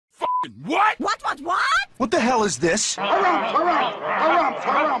What? What? What the hell is this? Harumph.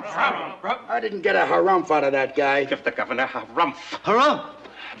 I didn't get a harumph out of that guy. Give the governor harumph. Harumph?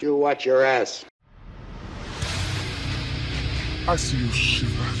 You watch your ass. I see you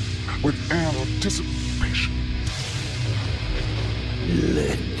shiver with anticipation.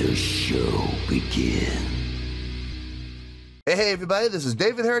 Let the show begin. Hey everybody, this is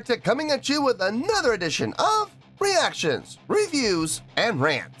David Heretic coming at you with another edition of Reactions, Reviews, and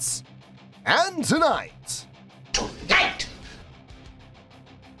Rants. And tonight...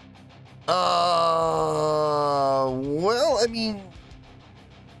 well, I mean...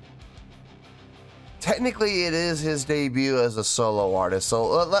 technically it is his debut as a solo artist,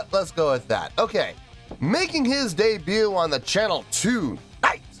 so let's go with that. Okay, making his debut on the channel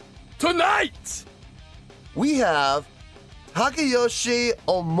tonight, we have Takayoshi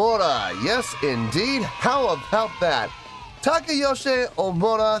Ohmura. Yes, indeed. How about that? Takayoshi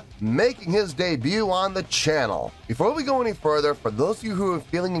Ohmura making his debut on the channel. Before we go any further, for those of you who are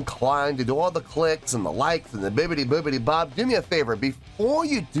feeling inclined to do all the clicks and the likes and the bibbity bob, do me a favor. Before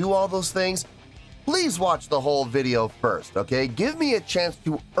you do all those things, please watch the whole video first, okay? Give me a chance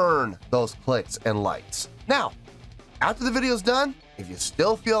to earn those clicks and likes. Now, after the video's done, if you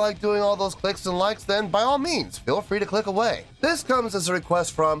still feel like doing all those clicks and likes, then by all means, feel free to click away. This comes as a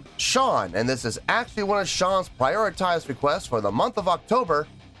request from Sean, and this is actually one of Sean's prioritized requests for the month of October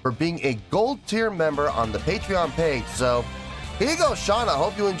for being a gold tier member on the Patreon page. So here you go, Sean. I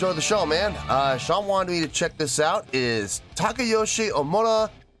hope you enjoy the show, man. Sean wanted me to check this out. It is Takayoshi Ohmura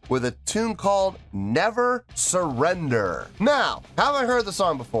with a tune called Never Surrender. Now, have I heard the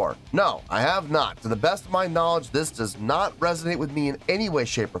song before? No, I have not. To the best of my knowledge, this does not resonate with me in any way,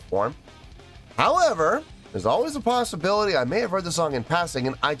 shape, or form. However, there's always a possibility I may have heard the song in passing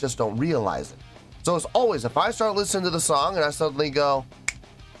and I just don't realize it. So as always, if I start listening to the song and I suddenly go,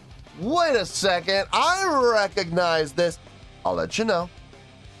 wait a second, I recognize this, I'll let you know.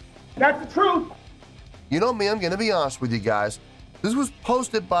 That's the truth. You know me, I'm gonna be honest with you guys. This was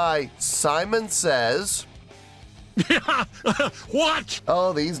posted by Simon Says. What?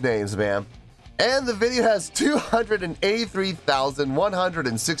 Oh, these names, man. And the video has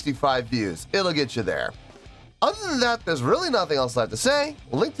 283,165 views. It'll get you there. Other than that, there's really nothing else left to say.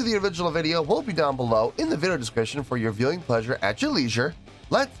 A link to the original video will be down below in the video description for your viewing pleasure at your leisure.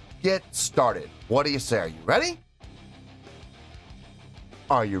 Let's get started. What do you say? Are you ready?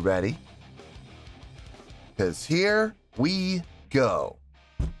 Are you ready? Because here we go.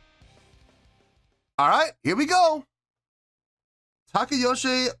 All right, here we go.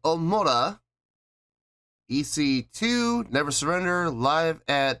 Takayoshi Ohmura, EC2, Never Surrender, live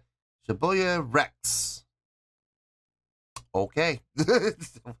at Shibuya Rex. Okay.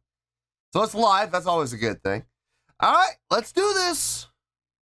 So it's live, that's always a good thing. All right, let's do this.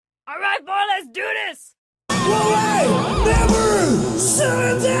 All right, boy, let's do this. Never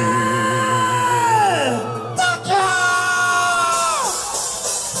surrender!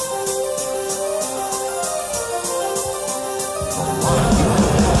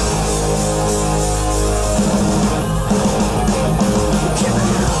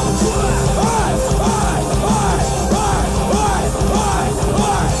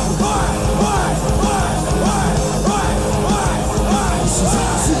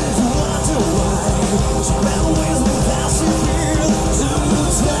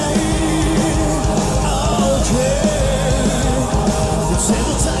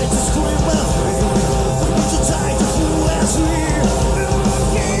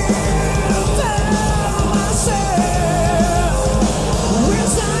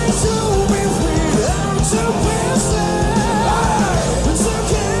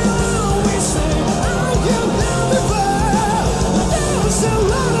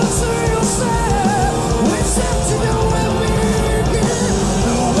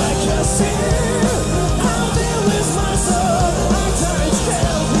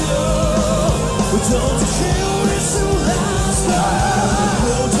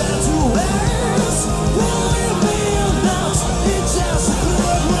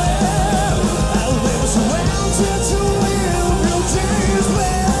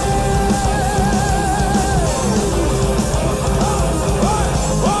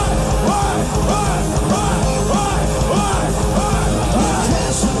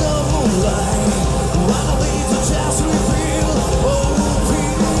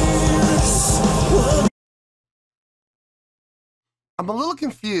 I'm a little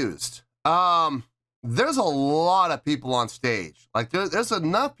confused. There's a lot of people on stage. Like there's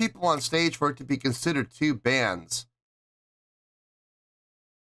enough people on stage for it to be considered two bands.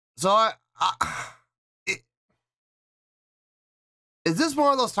 So is this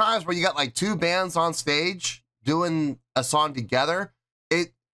one of those times where you got like two bands on stage doing a song together?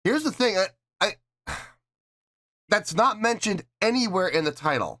 Here's the thing, that's not mentioned anywhere in the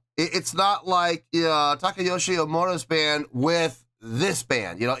title. It's not like Takayoshi Ohmura's band with this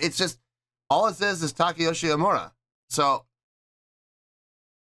band. It's just all it says is Takayoshi Ohmura. So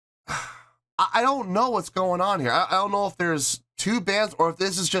I don't know what's going on here. I don't know if there's two bands or if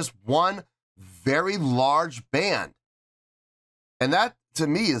this is just one very large band. And that, to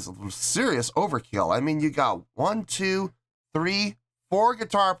me, is serious overkill. I mean, you got 1, 2, 3, 4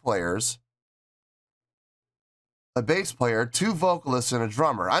 guitar players, a bass player, 2 vocalists, and a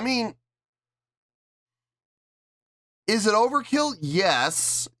drummer. I mean, is it overkill?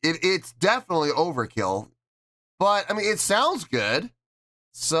 Yes, it's definitely overkill. But, I mean, it sounds good.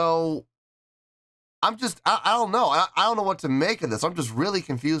 So, I don't know. I don't know what to make of this. I'm just really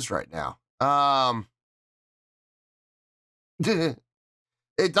confused right now.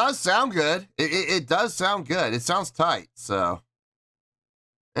 It does sound good. It does sound good. It sounds tight. So,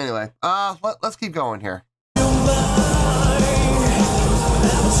 anyway, let's keep going here.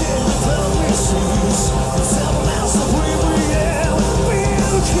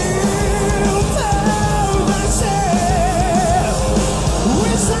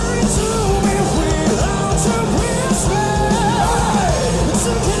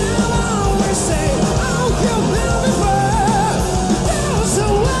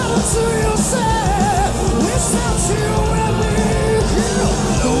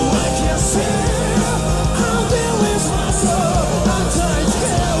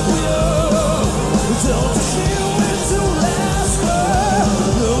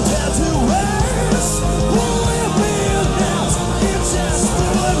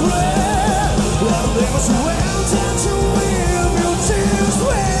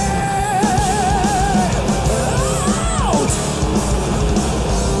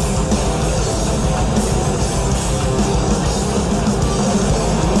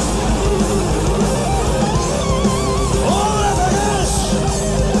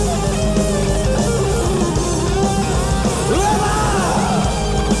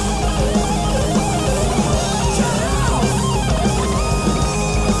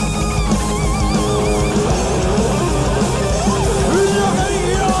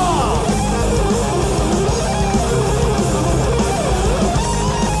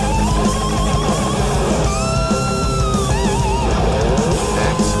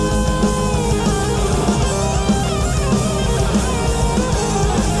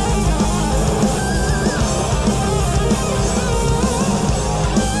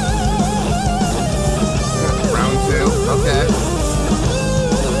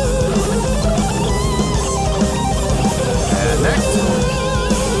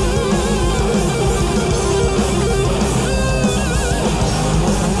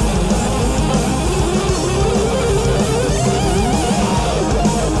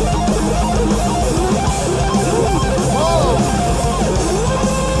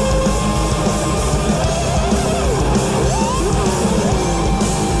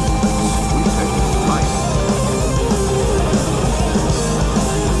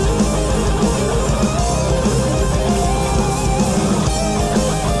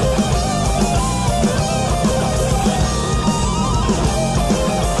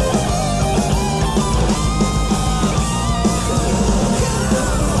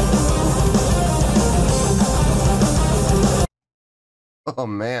 Oh,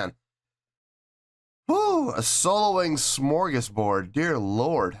 man. Whew, a soloing smorgasbord. Dear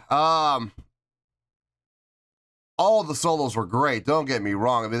Lord. All the solos were great. Don't get me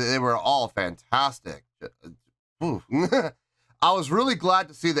wrong. I mean, they were all fantastic. I was really glad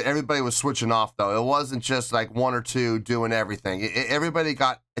to see that everybody was switching off, though. It wasn't just like one or two doing everything. Everybody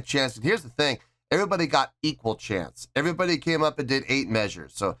got a chance. And here's the thing. Everybody got equal chance. Everybody came up and did 8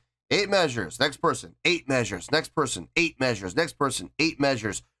 measures. So 8 measures, next person, 8 measures, next person, 8 measures, next person, 8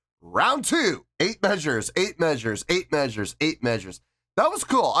 measures. Round 2, 8 measures, 8 measures, 8 measures, 8 measures. That was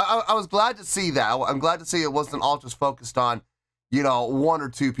cool. I was glad to see that. I'm glad to see it wasn't all just focused on, 1 or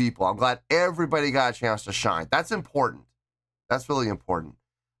 2 people. I'm glad everybody got a chance to shine. That's important. That's really important.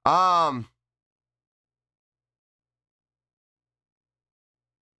 I'm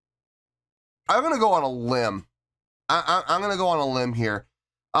going to go on a limb. I'm going to go on a limb here.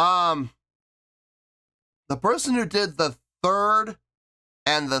 The person who did the 3rd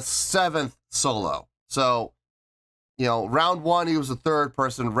and the 7th solo. So, round 1, he was the 3rd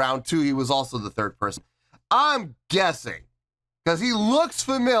person. Round 2, he was also the 3rd person. I'm guessing, because he looks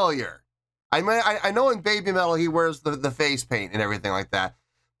familiar. I know in Baby Metal he wears the face paint and everything like that,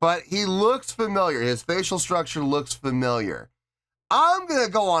 but he looks familiar. His facial structure looks familiar. I'm going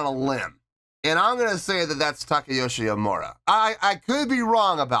to go on a limb, and I'm going to say that that's Takayoshi Ohmura. I could be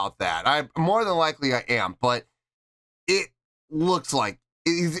wrong about that. More than likely I am, but it looks like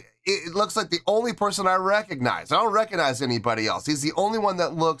it looks like the only person I recognize. I don't recognize anybody else. He's the only one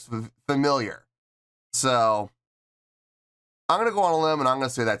that looks familiar. So I'm going to go on a limb, and I'm going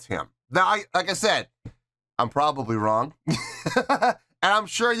to say that's him. Now, like I said, I'm probably wrong. And I'm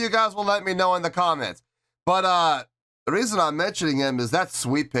sure you guys will let me know in the comments. But the reason I'm mentioning him is that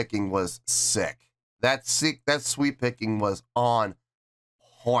sweep picking was sick. That sweep picking was on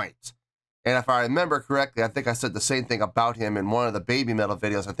point. And if I remember correctly, I think I said the same thing about him in one of the Baby Metal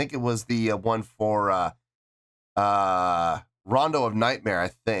videos. I think it was the one for Rondo of Nightmare, I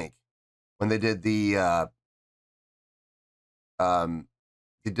think, when they did the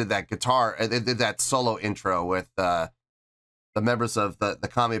that guitar, they did that solo intro with the members of the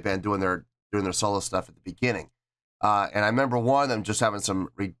Kami band doing their solo stuff at the beginning. And I remember one of them just having some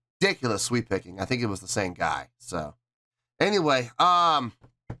ridiculous sweep picking. I think it was the same guy. So anyway,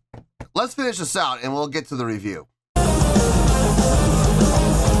 let's finish this out and we'll get to the review.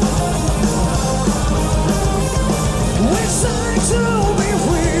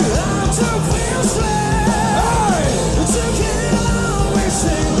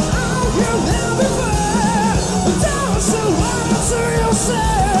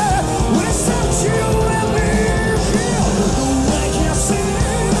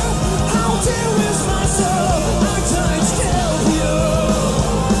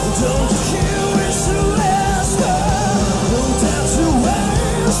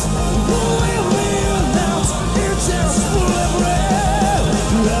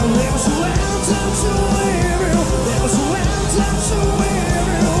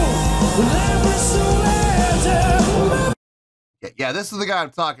 Yeah, this is the guy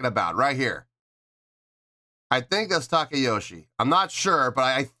I'm talking about right here. I think that's Takayoshi. I'm not sure, but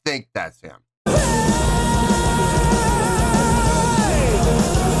I think that's him.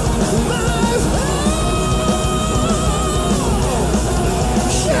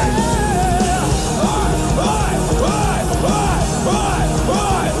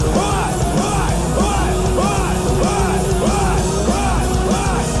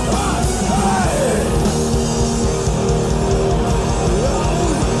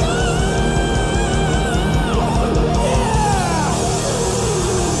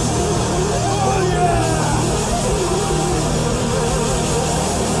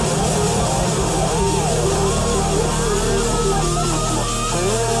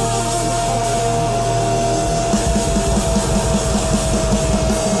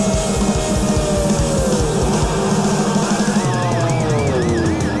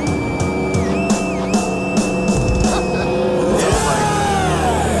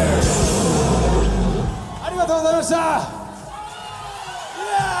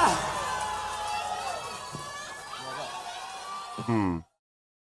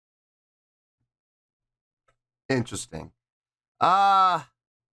 Interesting. Let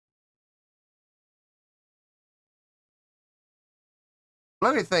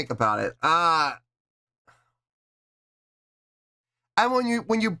me think about it. And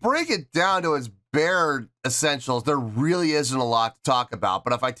when you break it down to its bare essentials, there really isn't a lot to talk about.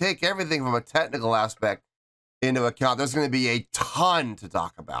 But if I take everything from a technical aspect into account, there's going to be a ton to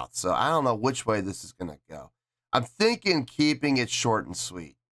talk about. So I don't know which way this is going to go. I'm thinking keeping it short and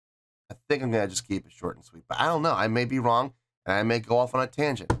sweet. I think I'm going to just keep it short and sweet. But I don't know. I may be wrong, and I may go off on a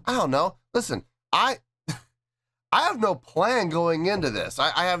tangent. I don't know. Listen, I have no plan going into this.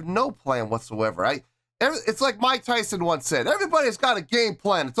 I have no plan whatsoever. It's like Mike Tyson once said, everybody's got a game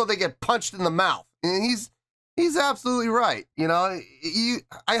plan until they get punched in the mouth. And he's absolutely right. You know,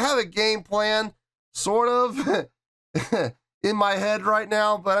 I have a game plan, sort of, in my head right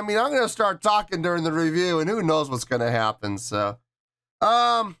now. But, I mean, I'm going to start talking during the review, and who knows what's going to happen. So,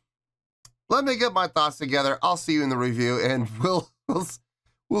 let me get my thoughts together. I'll see you in the review, and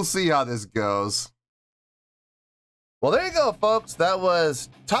we'll see how this goes. Well, there you go, folks. That was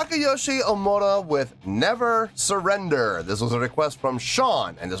Takayoshi Ohmura with Never Surrender. This was a request from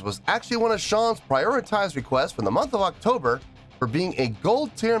Sean, and this was actually one of Sean's prioritized requests for the month of October for being a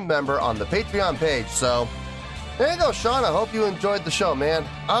gold tier member on the Patreon page. So there you go, Sean. I hope you enjoyed the show, man.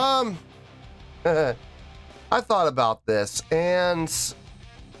 I thought about this, and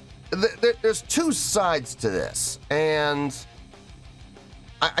there's two sides to this, and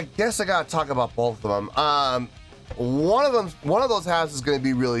I guess I gotta talk about both of them. One of those halves is going to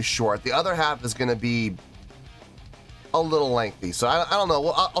be really short. The other half is going to be a little lengthy. So I don't know.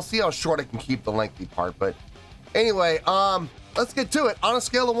 Well, I'll see how short I can keep the lengthy part. But anyway, let's get to it. On a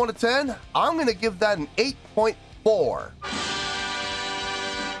scale of 1 to 10, I'm going to give that an 8.4.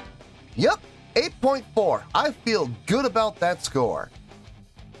 Yep, 8.4. I feel good about that score.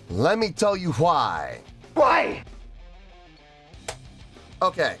 Let me tell you why. Why?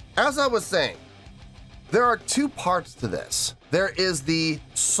 Okay, as I was saying, there are two parts to this. There is the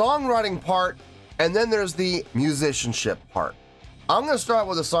songwriting part, and then there's the musicianship part. I'm going to start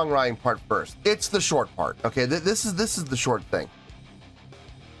with the songwriting part first. It's the short part. Okay, this is the short thing.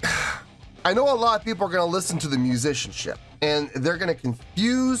 I know a lot of people are going to listen to the musicianship, and they're going to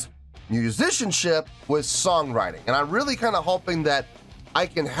confuse musicianship with songwriting. And I'm really kind of hoping that I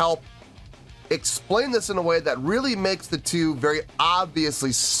can help explain this in a way that really makes the two very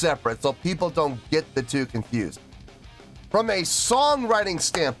obviously separate so people don't get the two confused. From a songwriting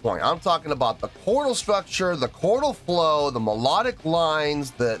standpoint, I'm talking about the chordal structure, the chordal flow, the melodic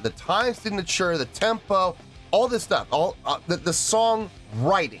lines, the time signature, the tempo, all this stuff, all the song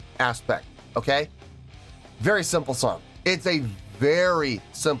writing aspect, okay? Very simple song. It's a very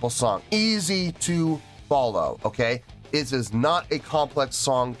simple song, easy to follow, okay? It is not a complex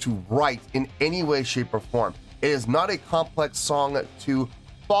song to write in any way, shape, or form. It is not a complex song to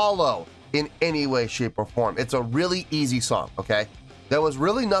follow in any way, shape, or form. It's a really easy song, okay? There was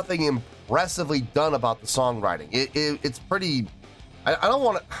really nothing impressively done about the songwriting. It's pretty, I don't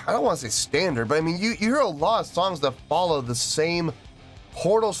want to say standard, but I mean, you hear a lot of songs that follow the same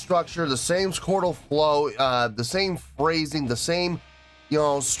chordal structure, the same chordal flow, the same phrasing, the same, you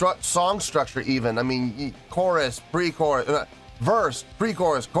know, song structure even. I mean, chorus, pre-chorus, verse,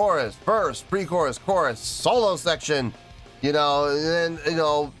 pre-chorus, chorus, verse, pre-chorus, chorus, solo section, you know, and then, you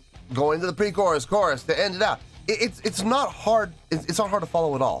know, going to the pre-chorus, chorus to end it out. It's not hard. It's not hard to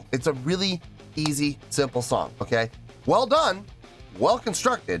follow at all. It's a really easy, simple song, okay? Well done, well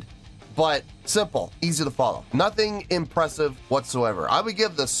constructed, but simple, easy to follow. Nothing impressive whatsoever. I would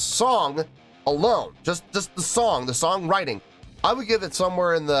give the song alone, just the song writing, I would give it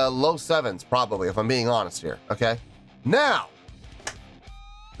somewhere in the low 7s, probably, if I'm being honest here, okay? Now,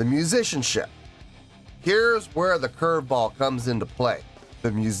 the musicianship. Here's where the curveball comes into play.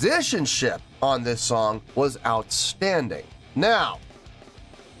 The musicianship on this song was outstanding. Now,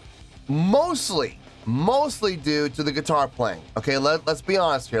 mostly due to the guitar playing. Okay, let's be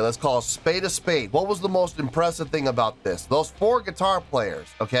honest here. Let's call a spade a spade. What was the most impressive thing about this? Those 4 guitar players,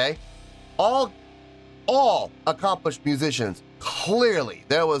 okay? All accomplished musicians. Clearly,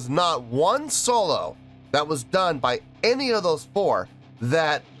 there was not one solo that was done by any of those 4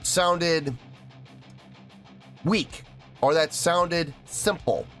 that sounded weak, or that sounded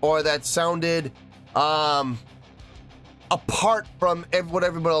simple, or that sounded apart from what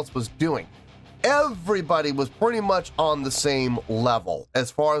everybody else was doing. Everybody was pretty much on the same level as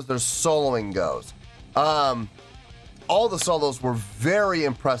far as their soloing goes. All the solos were very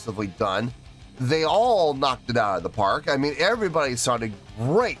impressively done. They all knocked it out of the park. I mean, everybody sounded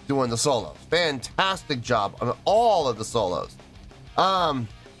great doing the solos. Fantastic job on all of the solos. And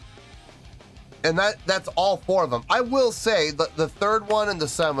that's all 4 of them. I will say that the 3rd one and the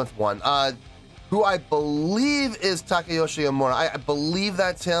 7th one, who I believe is Takayoshi Ohmura. I believe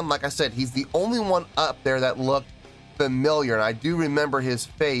that's him. Like I said, he's the only one up there that looked familiar. And I do remember his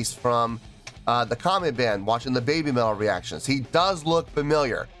face from the Kame Band, watching the Baby Metal reactions. He does look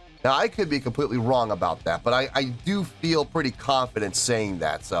familiar. Now, I could be completely wrong about that, but I do feel pretty confident saying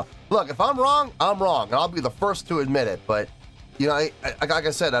that. So, look, if I'm wrong, I'm wrong, and I'll be the first to admit it. But, you know, like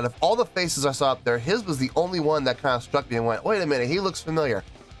I said, out of all the faces I saw up there, his was the only one that kind of struck me and went, wait a minute, he looks familiar,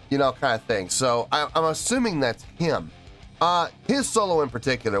 you know, kind of thing. So, I'm assuming that's him. His solo in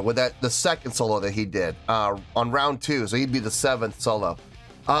particular, with the 2nd solo that he did on round 2, so he'd be the 7th solo.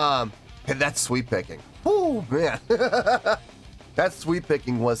 And that's sweep picking. Whoo, man. That sweep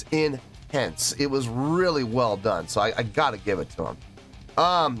picking was intense. It was really well done, so I gotta give it to him.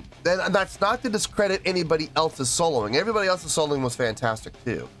 And that's not to discredit anybody else's soloing. Everybody else's soloing was fantastic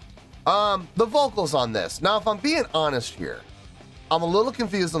too. The vocals on this. Now, if I'm being honest here, I'm a little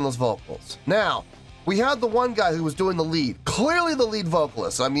confused on those vocals. Now, we had the one guy who was doing the lead, clearly the lead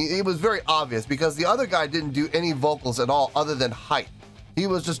vocalist. I mean, it was very obvious because the other guy didn't do any vocals at all other than hype. He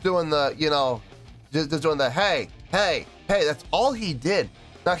was just doing the, you know, just doing the hey, hey, hey, that's all he did.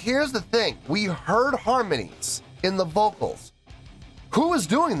 Now, here's the thing. We heard harmonies in the vocals. Who was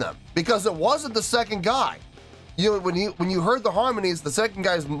doing them? Because it wasn't the 2nd guy. You know, when you heard the harmonies, the 2nd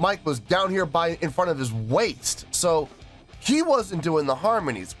guy's mic was down here in front of his waist. So he wasn't doing the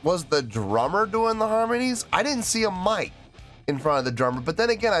harmonies. Was the drummer doing the harmonies? I didn't see a mic in front of the drummer. But then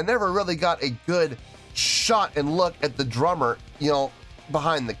again, I never really got a good shot and look at the drummer, you know,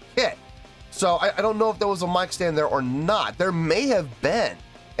 behind the kit. So I don't know if there was a mic stand there or not. There may have been,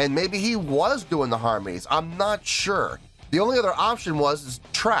 and maybe he was doing the harmonies. I'm not sure. The only other option was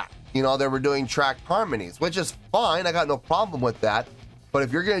track. You know, they were doing track harmonies, which is fine. I got no problem with that. But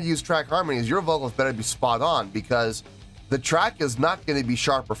if you're going to use track harmonies, your vocals better be spot on, because the track is not going to be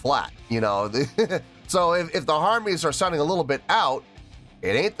sharp or flat, you know. So if the harmonies are sounding a little bit out,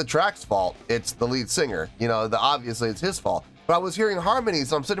 it ain't the track's fault. It's the lead singer. You know, obviously it's his fault. But I was hearing harmonies,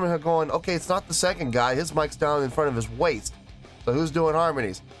 so I'm sitting here going, okay, it's not the second guy. His mic's down in front of his waist. So who's doing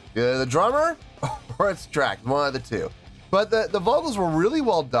harmonies? The drummer or it's track? One of the two. But the vocals were really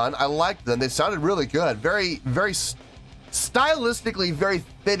well done. I liked them. They sounded really good. Very, very stylistically very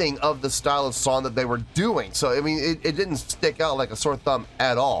fitting of the style of song that they were doing. So, I mean, it didn't stick out like a sore thumb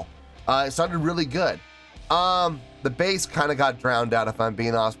at all. It sounded really good. The bass kind of got drowned out, if I'm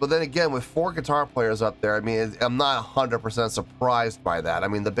being honest. But then again, with 4 guitar players up there, I mean, I'm not 100% surprised by that. I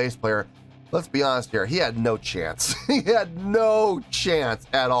mean, the bass player, let's be honest here, he had no chance. He had no chance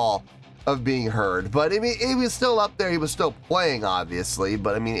at all of being heard. But I mean, he was still up there. He was still playing, obviously.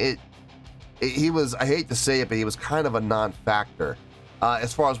 But I mean, he was, I hate to say it, but he was kind of a non-factor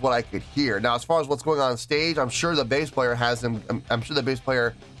as far as what I could hear. Now, as far as what's going on stage, I'm sure the bass player has him. I'm sure the bass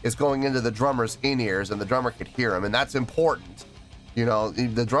player is going into the drummer's in-ears, and the drummer could hear him, and that's important. You know,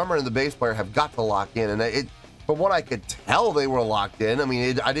 the drummer and the bass player have got to lock in, and from what I could tell, they were locked in. I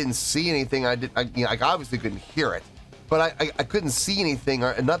mean, I didn't see anything. I obviously couldn't hear it, but I couldn't see anything,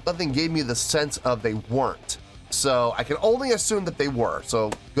 or nothing gave me the sense of they weren't. So I can only assume that they were. So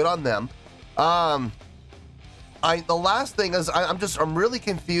good on them. The last thing is I'm really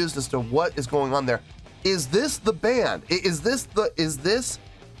confused as to what is going on there. Is this the band? Is this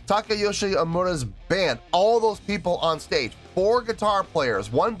Takayoshi Ohmura's band? All those people on stage, 4 guitar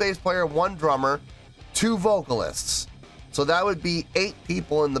players, 1 bass player, 1 drummer, 2 vocalists. So that would be 8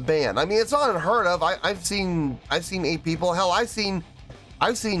 people in the band. I mean, it's not unheard of. I've seen 8 people. Hell, I've seen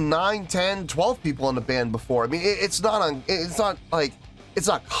 9, 10, 12 people in the band before. I mean, it's not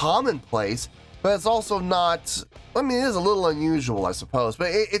commonplace, but it's also not, I mean, it is a little unusual, I suppose,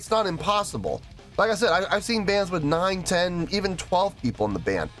 but it's not impossible. Like I said, I've seen bands with 9, 10, even 12 people in the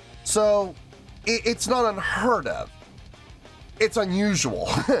band. So it's not unheard of. It's unusual.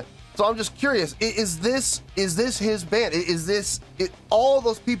 So I'm just curious, is this his band? Is this all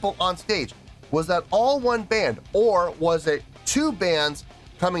those people on stage? Was that all one band, or was it 2 bands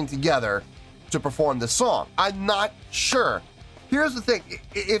coming together to perform this song? I'm not sure. Here's the thing,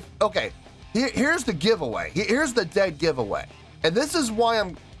 here's the giveaway. Here's the dead giveaway. And this is why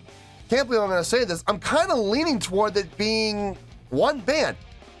can't believe I'm gonna say this, I'm kind of leaning toward it being one band.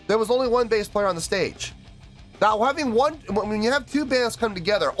 There was only 1 bass player on the stage. Now, when you have 2 bands come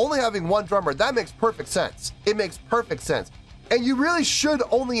together, only having 1 drummer, that makes perfect sense. It makes perfect sense. And you really should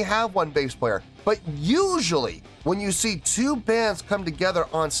only have 1 bass player. But usually, when you see 2 bands come together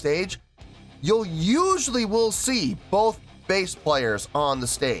on stage, you usually will see both bass players on the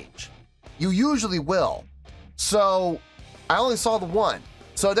stage. You usually will. So, I only saw the 1.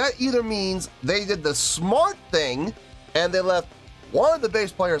 So that either means they did the smart thing and they left one of the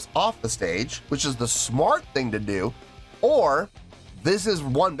bass players off the stage, which is the smart thing to do, or this is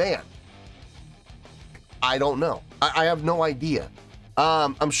 1 band. I don't know. I have no idea.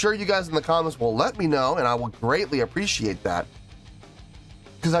 I'm sure you guys in the comments will let me know, and I will greatly appreciate that,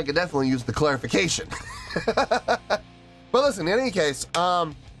 because I could definitely use the clarification. But listen, in any case,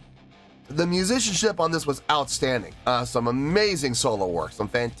 the musicianship on this was outstanding. Some amazing solo work, some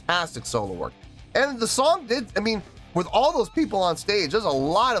fantastic solo work. And the song did, I mean, with all those people on stage, there's a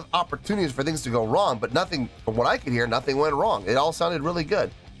lot of opportunities for things to go wrong, but nothing, from what I could hear, nothing went wrong. It all sounded really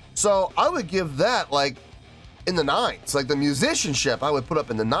good. So I would give that like in the 9s. Like the musicianship, I would put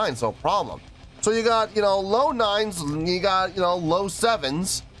up in the 9s, no problem. So you got, low 9s, you got, low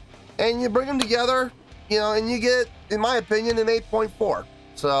 7s, and you bring them together, and you get, in my opinion, an 8.4.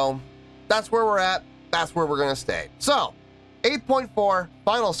 So that's where we're at. That's where we're going to stay. So 8.4,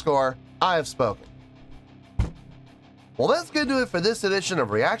 final score, I have spoken. Well, that's going to do it for this edition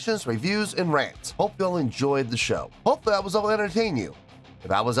of Reactions, Reviews, and Rants. Hope you all enjoyed the show. Hopefully I was able to entertain you. If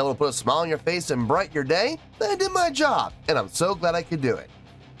I was able to put a smile on your face and brighten your day, then I did my job, and I'm so glad I could do it.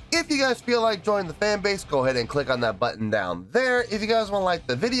 If you guys feel like joining the fan base, go ahead and click on that button down there. If you guys want to like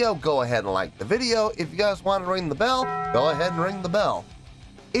the video, go ahead and like the video. If you guys want to ring the bell, go ahead and ring the bell.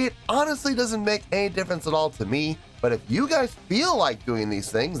 It honestly doesn't make any difference at all to me, but if you guys feel like doing these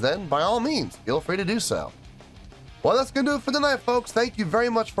things, then by all means, feel free to do so. Well, that's going to do it for the night, folks. Thank you very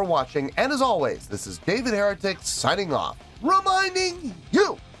much for watching. And as always, this is David Heretic signing off, reminding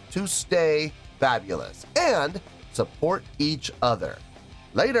you to stay fabulous and support each other.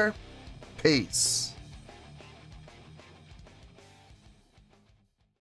 Later. Peace.